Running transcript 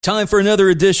Time for another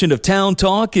edition of Town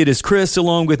Talk. It is Chris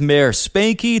along with Mayor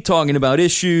Spanky talking about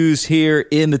issues here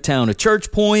in the town of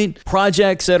Church Point,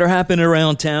 projects that are happening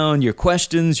around town, your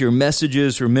questions, your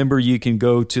messages. Remember, you can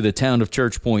go to the Town of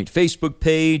Church Point Facebook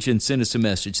page and send us a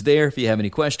message there if you have any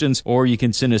questions, or you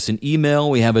can send us an email.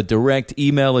 We have a direct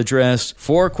email address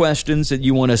for questions that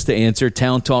you want us to answer,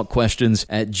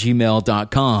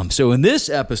 towntalkquestions@gmail.com. So in this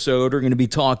episode, we're going to be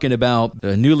talking about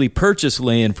the newly purchased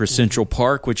land for Central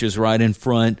Park, which is right in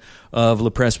front of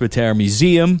Le Presbytere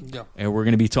Museum. Yeah. And we're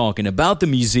going to be talking about the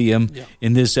museum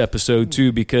in this episode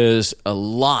too, because a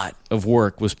lot of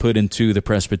work was put into the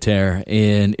Presbytere,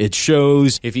 and it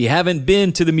shows. If you haven't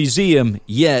been to the museum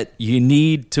yet, you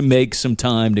need to make some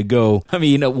time to go. I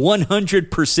mean, a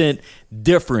 100%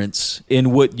 difference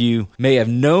in what you may have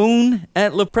known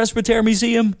at Le Presbytere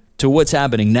Museum to what's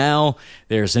happening now.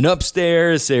 There's an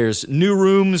upstairs, there's new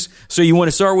rooms. So you want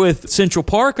to start with Central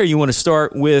Park, or you want to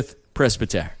start with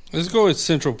Presbytere? Let's go with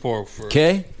Central Park first.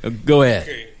 Okay, go ahead.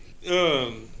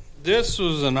 Okay. This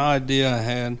was an idea I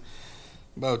had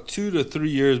about 2 to 3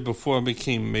 years before I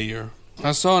became mayor.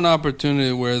 I saw an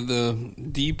opportunity where the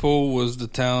depot was the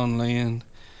town land.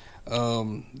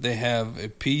 They have a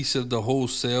piece of the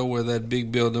wholesale where that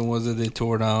big building was that they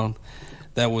tore down.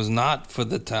 That was not for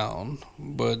the town,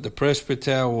 but the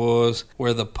Presbytere was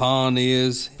where the pond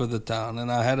is for the town,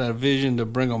 and I had a vision to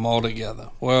bring them all together.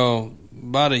 Well,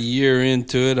 about a year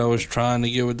into it, I was trying to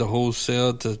get with the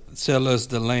wholesale to sell us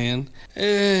the land.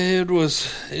 I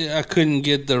couldn't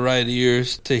get the right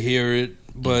ears to hear it,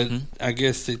 but I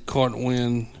guess it caught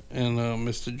wind, and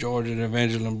Mr. George at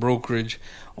Evangeline Brokerage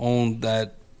owned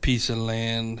that piece of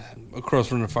land across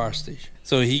from the fire station.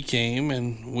 So he came,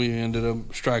 and we ended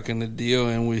up striking the deal,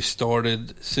 and we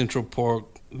started Central Park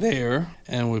there,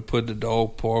 and we put the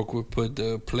dog park, we put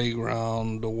the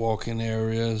playground, the walking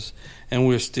areas, and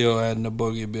we're still adding the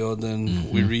buggy building.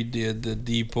 We redid the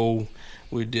depot,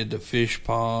 we did the fish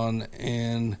pond,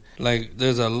 and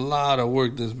there's a lot of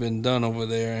work that's been done over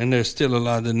there, and there's still a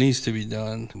lot that needs to be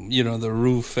done. You know, the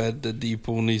roof at the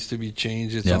depot needs to be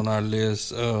changed. It's on our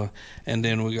list. And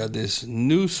then we got this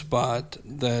new spot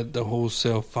that the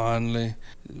wholesale finally,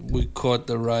 we caught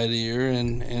the right ear,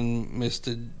 and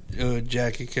Mr.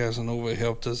 Jackie Casanova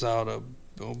helped us out a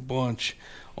bunch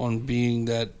on being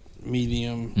that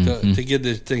medium to get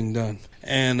this thing done.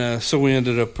 And so we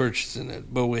ended up purchasing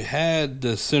it. But we had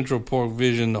the Central Park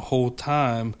vision the whole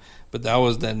time, but that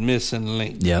was that missing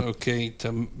link,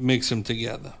 to mix them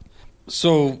together.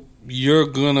 So you're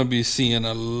going to be seeing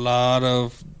a lot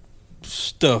of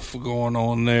stuff going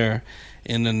on there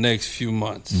in the next few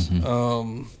months.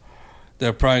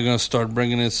 They're probably going to start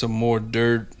bringing in some more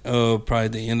dirt probably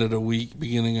the end of the week,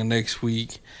 beginning of next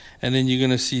week. And then you're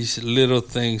going to see little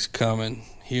things coming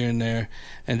here and there,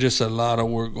 and just a lot of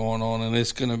work going on. And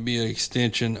it's going to be an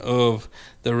extension of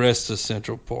the rest of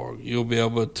Central Park. You'll be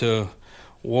able to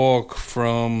walk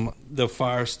from the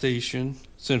fire station,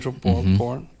 Central Park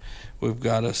part. We've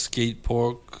got a skate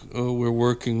park we're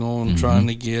working on trying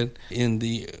to get in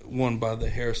the one by the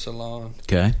hair salon.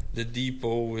 Okay. The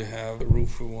depot, we have the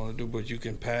roof we want to do, but you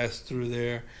can pass through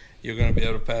there. You're going to be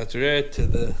able to pass through there to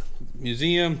the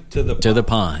museum, to the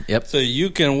pond. Yep. So you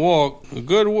can walk a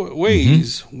good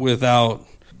ways without,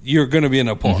 you're going to be in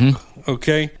a park.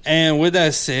 Okay. And with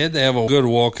that said, they have a good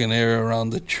walking area around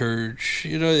the church.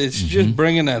 You know, it's just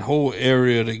bringing that whole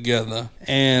area together.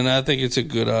 And I think it's a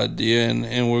good idea.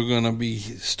 And we're going to be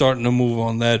starting to move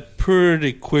on that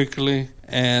pretty quickly.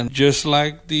 And just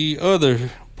like the other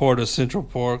part of Central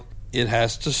Park, it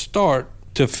has to start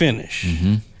to finish.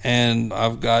 And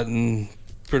I've gotten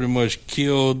pretty much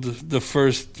killed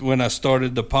when I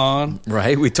started the pond.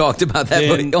 Right, we talked about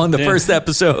that on the first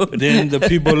episode. Then the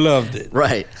people loved it.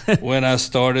 Right. When I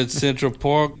started Central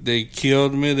Park, they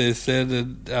killed me. They said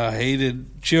that I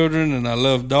hated children and I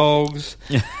love dogs.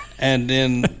 And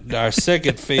then our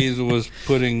second phase was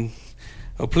putting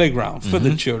a playground for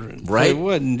the children. Right. So it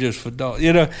wasn't just for dogs.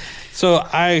 You know, so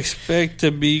I expect to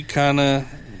be kind of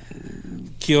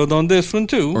killed on this one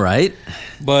too. Right.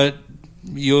 But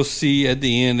you'll see at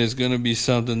the end it's going to be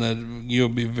something that you'll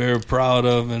be very proud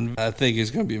of, and I think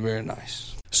it's going to be very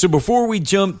nice. So before we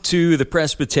jump to the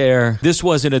Presbytere, this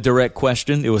wasn't a direct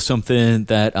question. It was something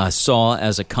that I saw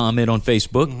as a comment on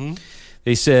Facebook.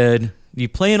 They said, do you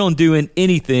plan on doing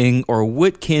anything, or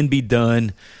what can be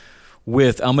done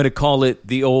with, I'm going to call it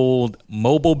the old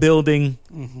mobile building,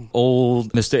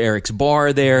 old Mr. Eric's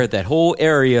bar there, that whole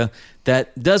area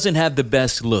that doesn't have the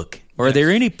best look? Are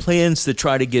there any plans to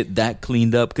try to get that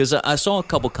cleaned up? Because I saw a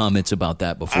couple comments about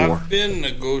that before. I've been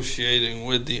negotiating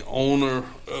with the owner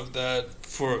of that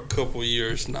for a couple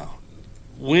years now.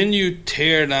 When you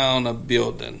tear down a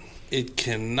building, it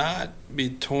cannot be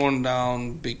torn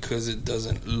down because it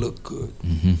doesn't look good.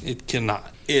 It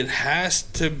cannot. It has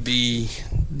to be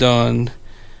done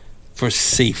for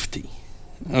safety.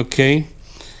 Okay?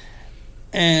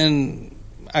 And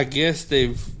I guess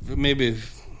they've maybe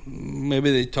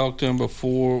they talked to him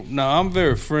before. Now, I'm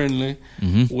very friendly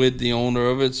with the owner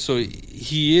of it, so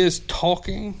he is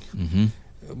talking,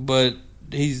 but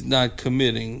he's not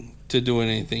committing to doing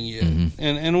anything yet.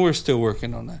 And we're still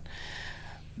working on that.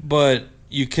 But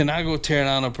you cannot go tear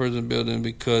down a prison building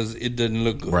because it doesn't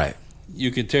look good. Right.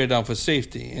 You can tear it down for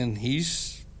safety. And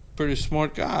he's a pretty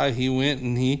smart guy. He went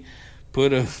and he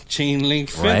put a chain link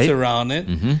fence around it,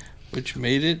 which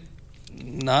made it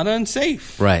not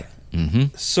unsafe. Right.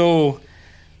 So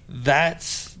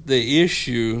that's the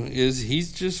issue, is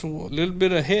he's just a little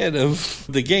bit ahead of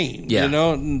the game, you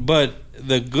know. But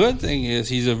the good thing is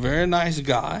he's a very nice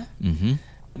guy.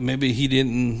 Maybe he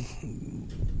didn't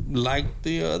like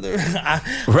the other.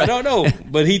 I don't know.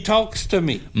 But he talks to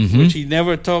me, which he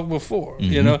never talked before,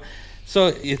 you know. So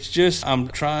it's just, I'm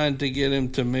trying to get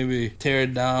him to maybe tear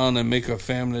it down and make a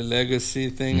family legacy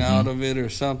thing out of it, or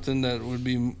something that would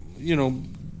be, you know,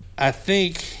 I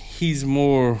think he's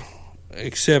more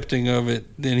accepting of it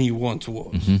than he once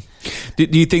was. Do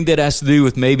you think that has to do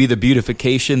with maybe the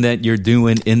beautification that you're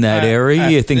doing in that area?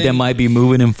 You think that might be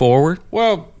moving him forward?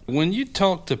 Well, when you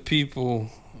talk to people,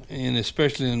 and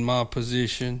especially in my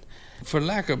position, for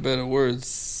lack of better words,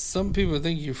 some people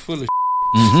think you're full of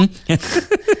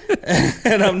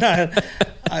and I'm not.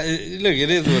 Look, it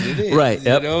is what it is. Right.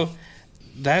 Yep. You know,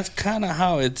 that's kind of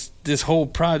how this whole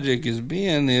project is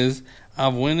being. Is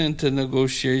I've went into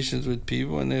negotiations with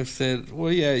people, and they've said,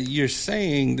 "Well, yeah, you're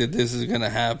saying that this is going to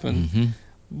happen,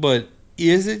 but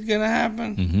is it going to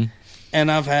happen?" And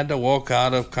I've had to walk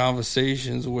out of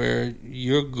conversations where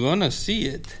you're going to see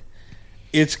it.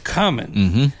 It's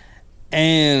coming.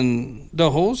 And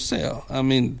the wholesale, I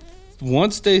mean,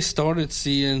 once they started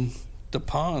seeing the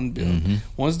pond built,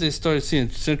 once they started seeing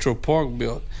Central Park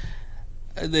built,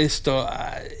 and they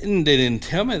didn't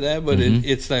tell me that, but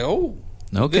it's like, oh,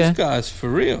 this guy's for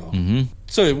real.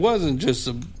 So it wasn't just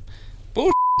a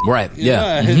bullshit. Right,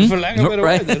 For lack of a better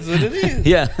word, that's what it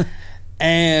is.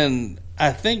 And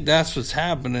I think that's what's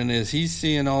happening, is he's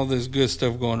seeing all this good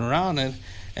stuff going around it,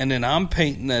 and then I'm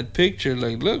painting that picture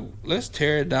like, look, let's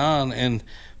tear it down and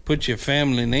put your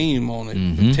family name on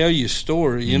it, tell your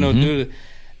story, you know, do it.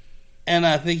 And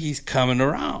I think he's coming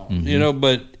around, you know,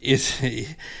 but it's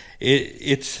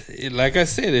like I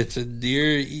said, it's a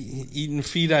deer eating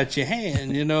feet out your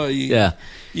hand, you know.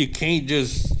 You can't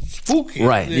just spook him.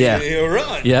 Right, He'll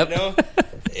run, you know.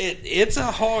 It's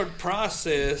a hard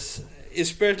process,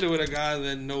 especially with a guy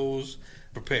that knows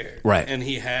prepared. Right. And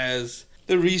he has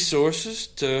the resources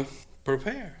to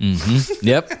prepare.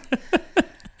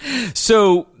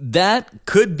 So that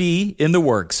could be in the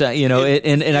works, you know,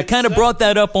 and I kind of brought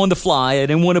that up on the fly. I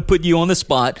didn't want to put you on the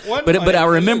spot, but I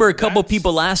remember a couple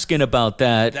people asking about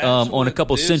that on a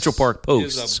couple Central Park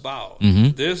posts.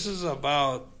 This is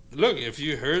about, look, if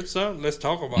you heard something, let's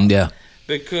talk about it.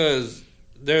 Because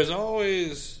there's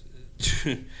always,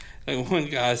 like one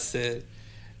guy said,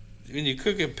 when you're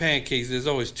cooking pancakes, there's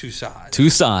always two sides.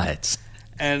 Two sides.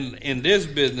 And in this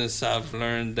business, I've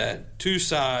learned that two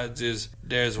sides is,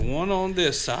 there's one on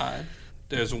this side,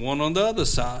 there's one on the other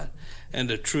side, and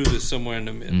the truth is somewhere in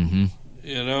the middle.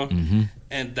 You know?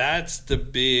 And that's the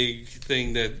big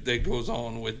thing that goes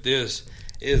on with this,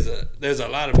 is there's a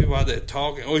lot of people out there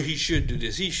talking, oh, he should do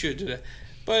this, he should do that.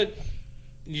 But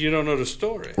you don't know the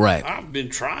story. Right. I've been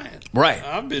trying. Right.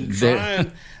 I've been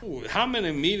trying. How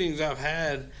many meetings I've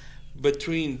had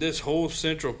between this whole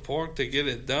Central Park to get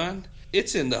it done?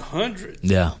 It's in the hundreds.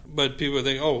 Yeah. But people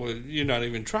think, oh, well, you're not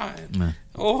even trying.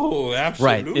 Oh,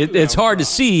 absolutely. Right. It's hard to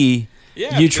see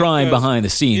you trying behind the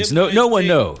scenes. No one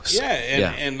knows.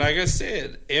 And like I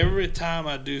said, every time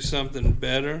I do something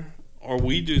better, or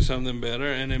we do something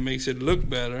better, and it makes it look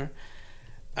better,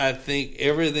 I think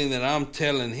everything that I'm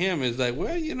telling him is like,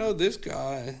 well, you know, this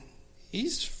guy,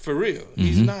 he's for real.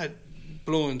 He's not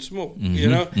blowing smoke, you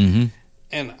know?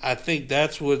 And I think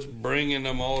that's what's bringing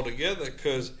them all together,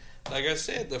 because like I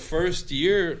said, the first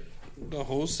year, the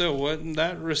wholesale wasn't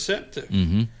that receptive.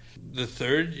 The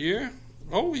third year,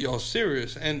 oh, y'all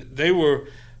serious? And they were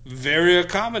very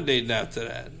accommodating after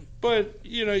that. But,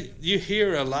 you know, you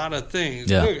hear a lot of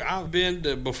things. Look, I've been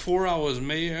to, before I was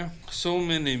mayor, so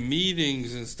many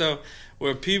meetings and stuff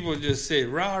where people just say,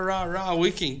 rah, rah, rah, we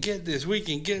can get this, we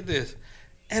can get this.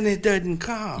 And it doesn't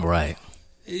come. Right.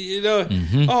 You know,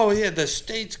 oh, yeah, the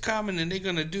state's coming and they're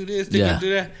going to do this, they're going to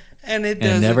do that. And it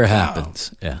doesn't never come.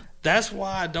 happens. Yeah. That's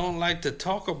why I don't like to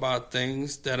talk about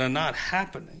things that are not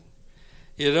happening.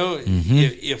 You know,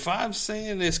 if I'm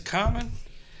saying it's coming,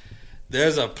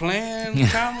 there's a plan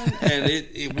coming,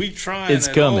 and we trying. It's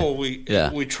coming. All,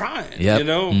 we trying. Yep. You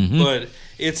know, but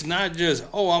it's not just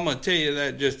I'm gonna tell you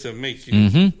that just to make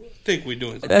you think we're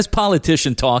doing something. That's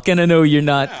politician talk, and I know you're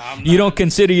not. Yeah, you don't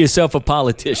consider yourself a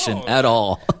politician at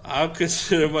all. I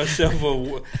consider myself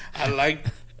I like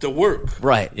the work.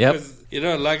 Right. Yep. You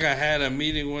know, like I had a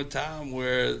meeting one time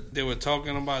where they were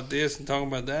talking about this and talking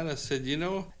about that. I said, you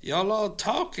know, y'all all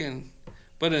talking,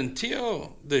 but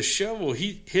until the shovel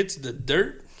hits the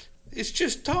dirt, it's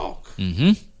just talk.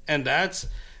 And that's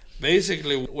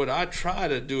basically what I try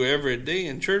to do every day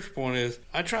in Church Point is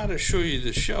I try to show you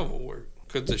the shovel work,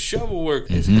 because the shovel work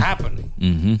is happening.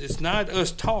 It's not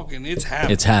us talking, it's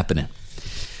happening. It's happening.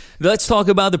 Let's talk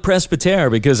about the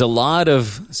Presbytere, because a lot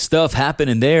of stuff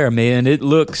happening there, man. It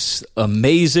looks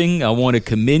amazing. I want to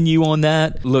commend you on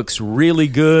that. Looks really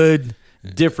good.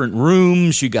 Different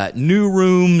rooms. You got new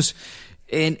rooms.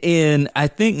 And I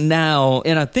think now,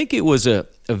 and I think it was a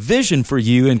vision for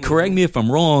you, and correct me if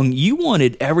I'm wrong, you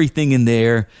wanted everything in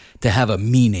there to have a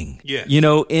meaning. Yes. You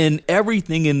know, and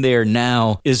everything in there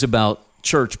now is about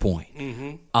Church Point.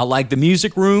 I like the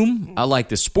music room. I like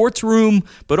the sports room.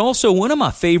 But also one of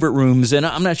my favorite rooms, and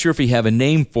I'm not sure if you have a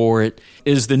name for it,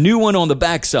 is the new one on the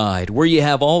backside where you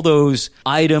have all those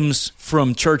items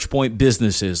from Church Point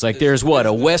businesses. Like there's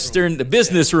the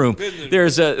business room.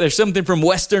 There's something from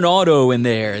Western Auto in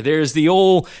there. There's the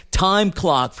old time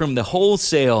clock from the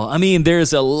wholesale. I mean,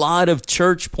 there's a lot of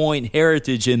Church Point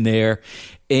heritage in there,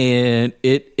 and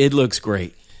it looks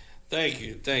great. Thank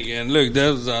you. And look,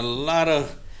 there was a lot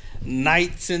of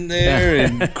nights in there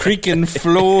and creaking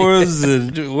floors.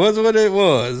 And it was what it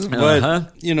was.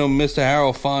 But, you know, Mr.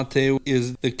 Harold Fonte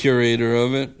is the curator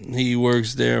of it. He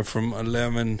works there from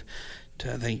 11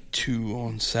 to, I think, 2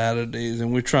 on Saturdays.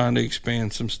 And we're trying to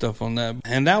expand some stuff on that.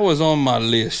 And that was on my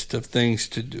list of things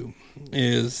to do,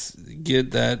 is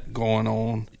get that going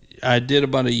on. I did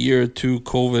about a year or two.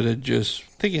 COVID had just...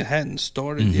 I think it hadn't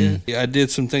started yet. I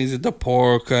did some things at the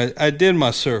park. I did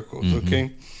my circles,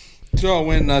 okay? So I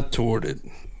went and I toured it.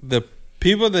 The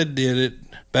people that did it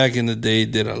back in the day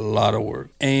did a lot of work.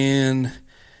 And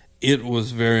it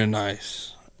was very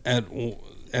nice at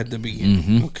the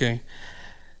beginning, okay?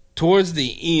 Towards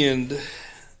the end,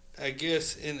 I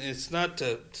guess, and it's not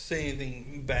to say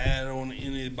anything bad on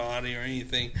anybody or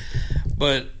anything,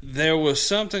 but there was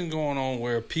something going on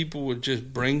where people would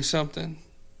just bring something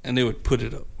and they would put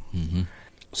it up.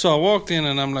 So I walked in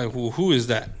and I'm like, well, who is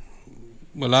that?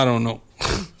 Well, I don't know.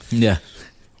 Yeah.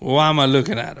 Why am I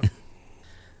looking at them?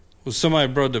 Well,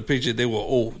 somebody brought the picture. They were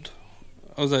old.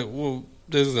 I was like, well,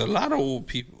 there's a lot of old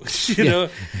people. you know,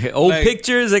 old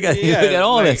pictures. They got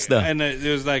all that stuff. And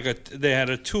there was they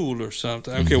had a tool or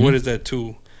something. Okay, what is that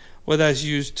tool? Well, that's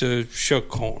used to shuck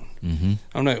corn.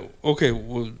 I'm like, okay,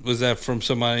 well, was that from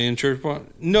somebody in Church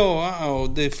Point? No,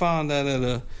 they found that at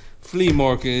a flea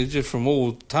market. It's just from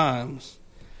old times.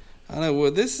 I'm like,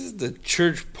 well, this is the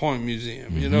Church Point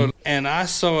Museum, you know. And I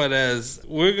saw it as,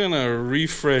 we're going to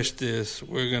refresh this.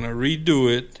 We're going to redo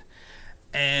it.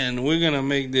 And we're going to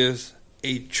make this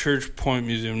a Church Point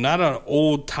Museum, not an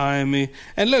old-timey.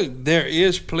 And look, there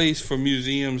is place for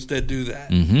museums that do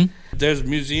that. There's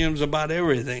museums about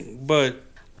everything. But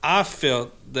I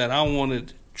felt that I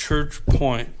wanted Church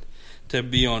Point to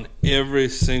be on every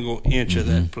single inch of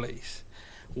that place,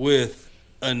 with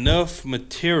enough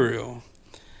material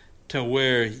to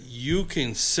where you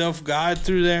can self-guide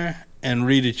through there and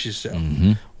read it yourself.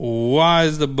 Why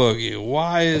is the buggy?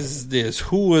 Why is this?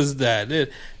 Who was that?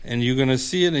 And you're going to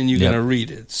see it and you're going to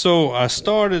read it. So I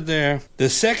started there. The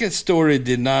second story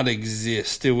did not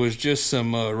exist. It was just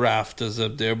some rafters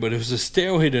up there, but it was a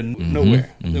stairway to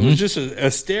nowhere. It was just a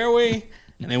stairway,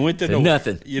 and it went to nowhere.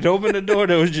 Nothing. You'd open the door,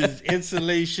 there was just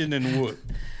insulation and wood.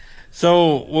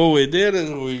 So what we did is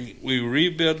we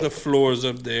rebuilt the floors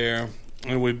up there,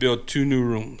 and we built 2 new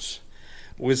rooms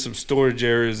with some storage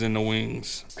areas in the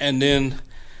wings. And then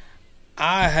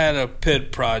I had a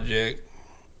pet project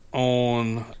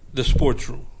on the sports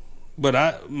room.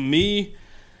 But me,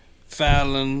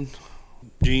 Fallon,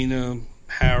 Gina,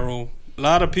 Harold, a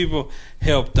lot of people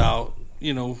helped out,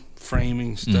 you know,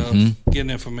 framing stuff,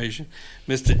 getting information.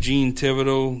 Mr. Gene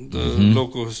Thibodeau, the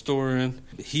local historian,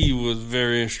 he was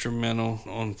very instrumental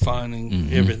on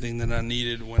finding everything that I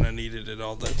needed when I needed it,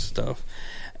 all that stuff.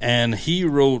 And he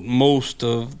wrote most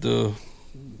of the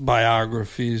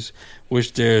biographies,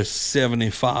 which there's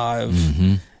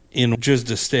 75 in just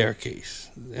the staircase.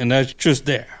 And that's just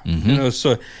there. You know,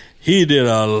 so he did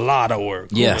a lot of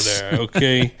work over there,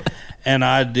 okay? And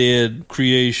I did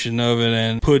creation of it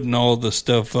and putting all the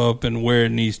stuff up and where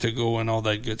it needs to go and all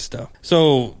that good stuff.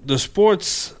 So the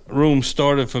sports room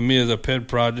started for me as a pet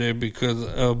project because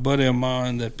a buddy of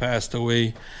mine that passed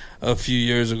away a few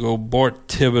years ago, Bart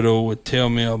Thibodeau, would tell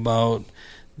me about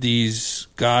these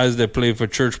guys that played for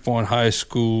Church Point High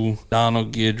School,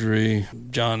 Donald Guidry,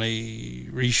 Johnny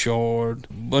Richard,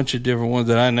 a bunch of different ones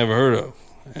that I never heard of.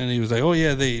 And he was like, oh,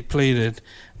 yeah, they played at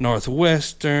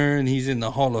Northwestern. He's in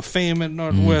the Hall of Fame at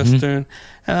Northwestern.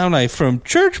 And I'm like, from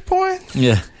Church Point?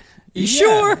 Yeah. You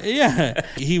sure? Yeah.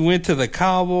 He went to the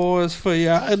Cowboys for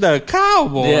the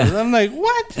Cowboys. Yeah. I'm like,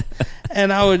 what?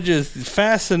 And I was just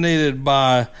fascinated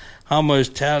by how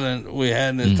much talent we had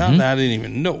in this town that I didn't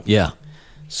even know. Yeah.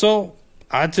 So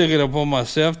I took it upon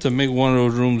myself to make one of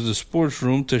those rooms a sports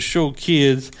room to show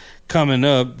kids coming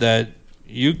up that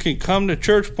you can come to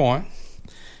Church Point,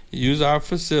 use our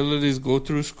facilities, go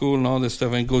through school and all this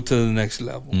stuff, and go to the next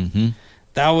level.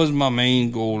 That was my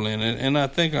main goal in it, and I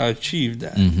think I achieved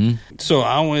that. So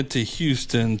I went to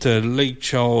Houston, to Lake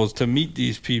Charles, to meet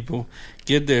these people,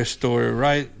 get their story,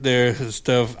 write their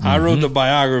stuff. I wrote the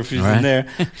biographies in there,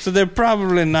 so they're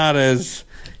probably not as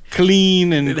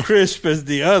clean and crisp as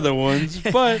the other ones,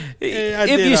 but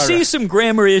if you see some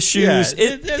grammar issues,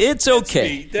 it's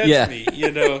okay. That's me,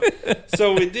 you know.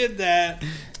 So we did that,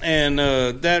 and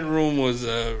that room was,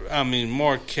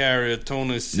 Mark Carrier,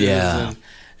 Tony Sears,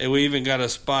 and we even got a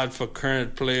spot for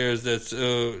current players that's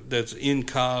in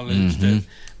college that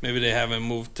maybe they haven't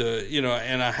moved to,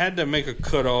 and I had to make a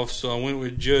cutoff, so I went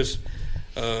with just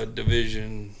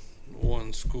Division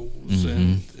I schools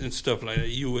and stuff like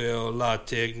that. UL, La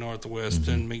Tech,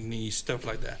 Northwestern, McNeese, stuff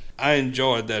like that. I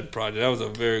enjoyed that project. That was a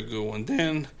very good one.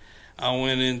 Then I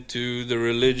went into the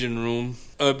religion room,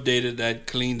 updated that,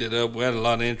 cleaned it up. We had a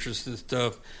lot of interesting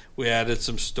stuff. We added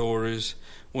some stories.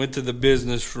 Went to the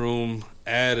business room,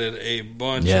 added a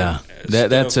bunch of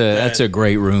stuff. That's a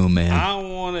great room, man. I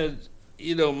wanted,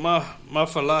 my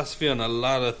philosophy on a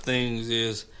lot of things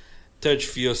is touch,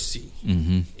 feel, see.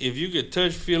 If you could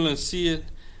touch, feel, and see it,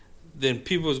 then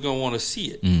people's going to want to see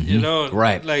it.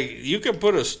 Right. Like, you can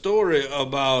put a story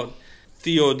about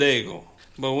Theo Dago,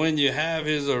 but when you have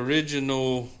his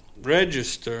original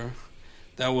register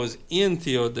that was in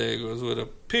Theo Dago's with a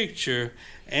picture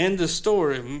and the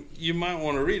story, you might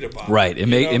want to read about it. Right.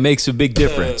 It makes a big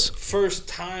difference. The first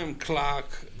time clock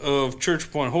of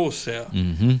Church Point Wholesale.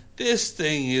 This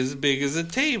thing is big as a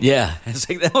table. Yeah. It's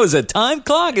like, that was a time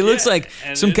clock? It looks like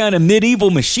some kind of medieval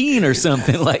machine or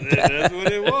something like that. That's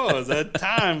what it was, a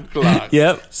time clock.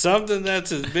 Yep. Something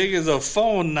that's as big as a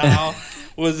phone now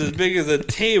was as big as a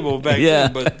table back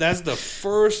then. But that's the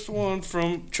first one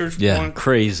from Church Point. Yeah,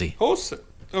 crazy. Wholesale.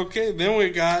 Okay, then we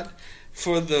got,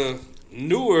 for the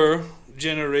newer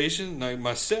generation, like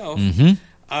myself,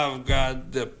 I've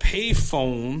got the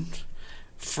payphone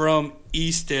from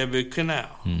East Abbott Canal.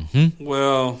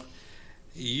 Well,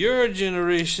 your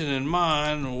generation and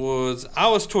mine I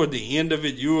was toward the end of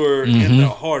it. You were in the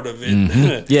heart of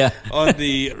it. Yeah. On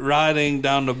the riding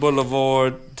down the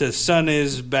boulevard to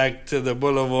Sonny's, back to the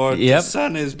boulevard, to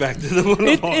Sonny's, back to the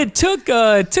boulevard. It took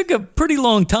a pretty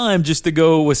long time just to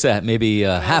go, what's that, maybe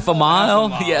half a mile?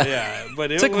 Yeah.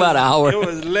 But it took about an hour. It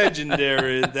was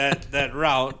legendary, that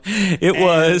route. It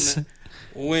was.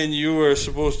 When you were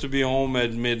supposed to be home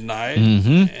at midnight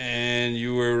and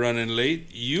you were running late,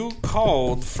 you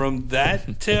called from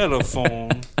that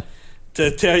telephone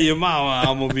to tell your mama,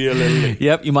 I'm gonna be a little late.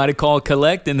 Yep, you might have called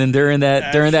collect, and then during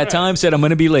that time said, I'm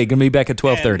gonna be late, gonna be back at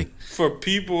 12:30. For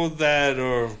people that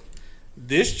are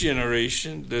this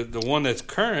generation, the one that's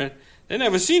current, they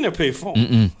never seen a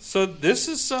payphone. So this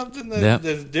is something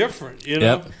that's different,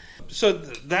 So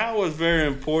that was very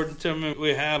important to me. We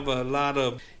have a lot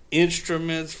of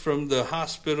instruments from the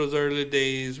hospital's early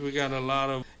days. We got a lot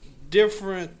of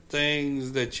different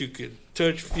things that you could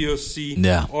touch, feel, see,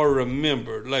 or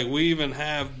remember. Like, we even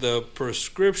have the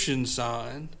prescription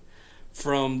sign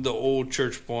from the old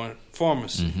Church Point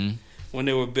pharmacy. When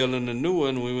they were building the new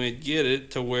one, we went get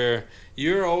it to where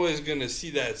you're always going to see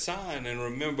that sign and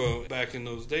remember back in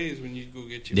those days when you'd go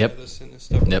get your medicine and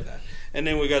stuff like that. And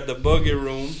then we got the buggy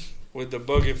room with the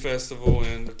Buggy Festival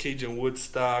and Cajun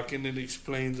Woodstock, and it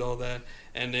explains all that.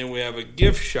 And then we have a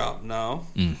gift shop now,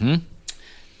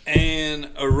 and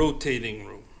a rotating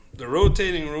room. The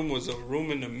rotating room was a room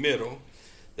in the middle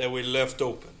that we left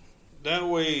open. That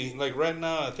way, like right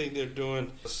now, I think they're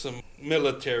doing some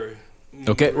military.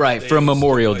 Okay, right, from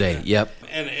Memorial Day,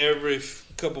 And every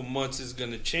couple months is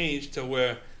going to change to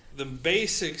where the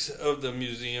basics of the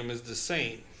museum is the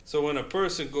same. So when a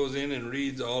person goes in and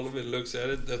reads all of it, looks at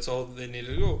it, that's all they need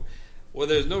to go. Well,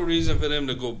 there's no reason for them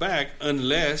to go back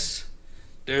unless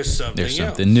there's something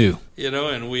else. New.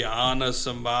 And we honor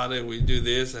somebody, we do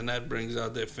this, and that brings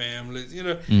out their families.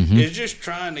 It's just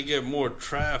trying to get more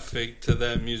traffic to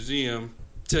that museum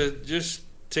to just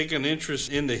take an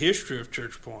interest in the history of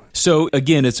Church Point. So,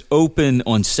 again, it's open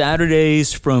on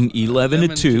Saturdays from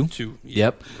 11 to 2.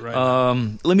 Yep.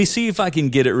 Right. Let me see if I can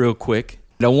get it real quick.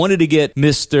 I wanted to get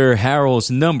Mr.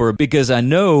 Harrell's number because I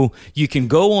know you can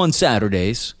go on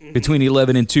Saturdays between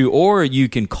 11 and 2, or you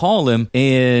can call him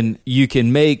and you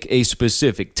can make a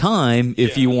specific time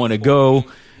if you want to go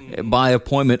by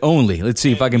appointment only. Let's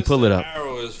see if I can pull it up.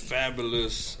 Harrell is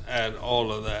fabulous at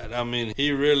all of that. I mean,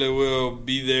 he really will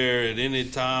be there at any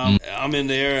time. I'm in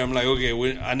the area. I'm like,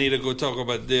 okay, I need to go talk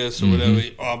about this or whatever.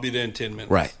 I'll be there in 10 minutes.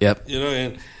 Right. Yep.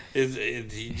 And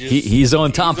he's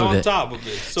on top of it. He's on top of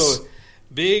it. So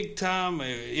big time.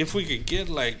 If we could get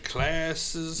like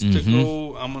classes to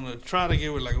go, I'm gonna try to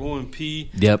get with like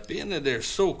O&P. Yep. Being that they're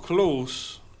so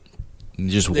close.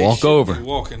 Just walk over.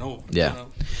 Walking over. Yeah.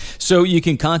 So you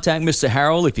can contact Mr.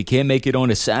 Harrell. If you can't make it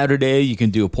on a Saturday, you can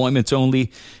do appointments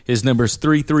only. His number is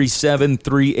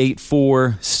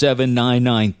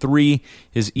 337-384-7993.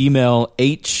 His email,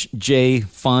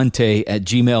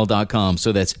 hjfonte@gmail.com.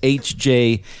 So that's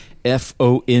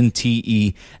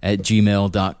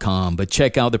HJFONTE@gmail.com. But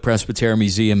check out the Presbytere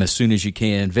Museum as soon as you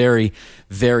can. Very,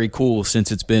 very cool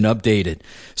since it's been updated.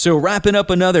 So wrapping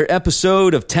up another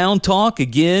episode of Town Talk.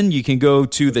 Again, you can go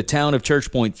to the Town of Church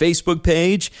Point Facebook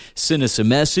page. Send us a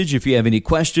message if you have any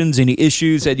questions, any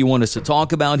issues that you want us to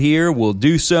talk about here. We'll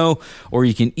do so. Or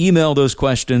you can email those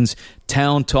questions,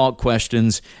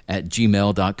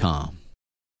 towntalkquestions@gmail.com.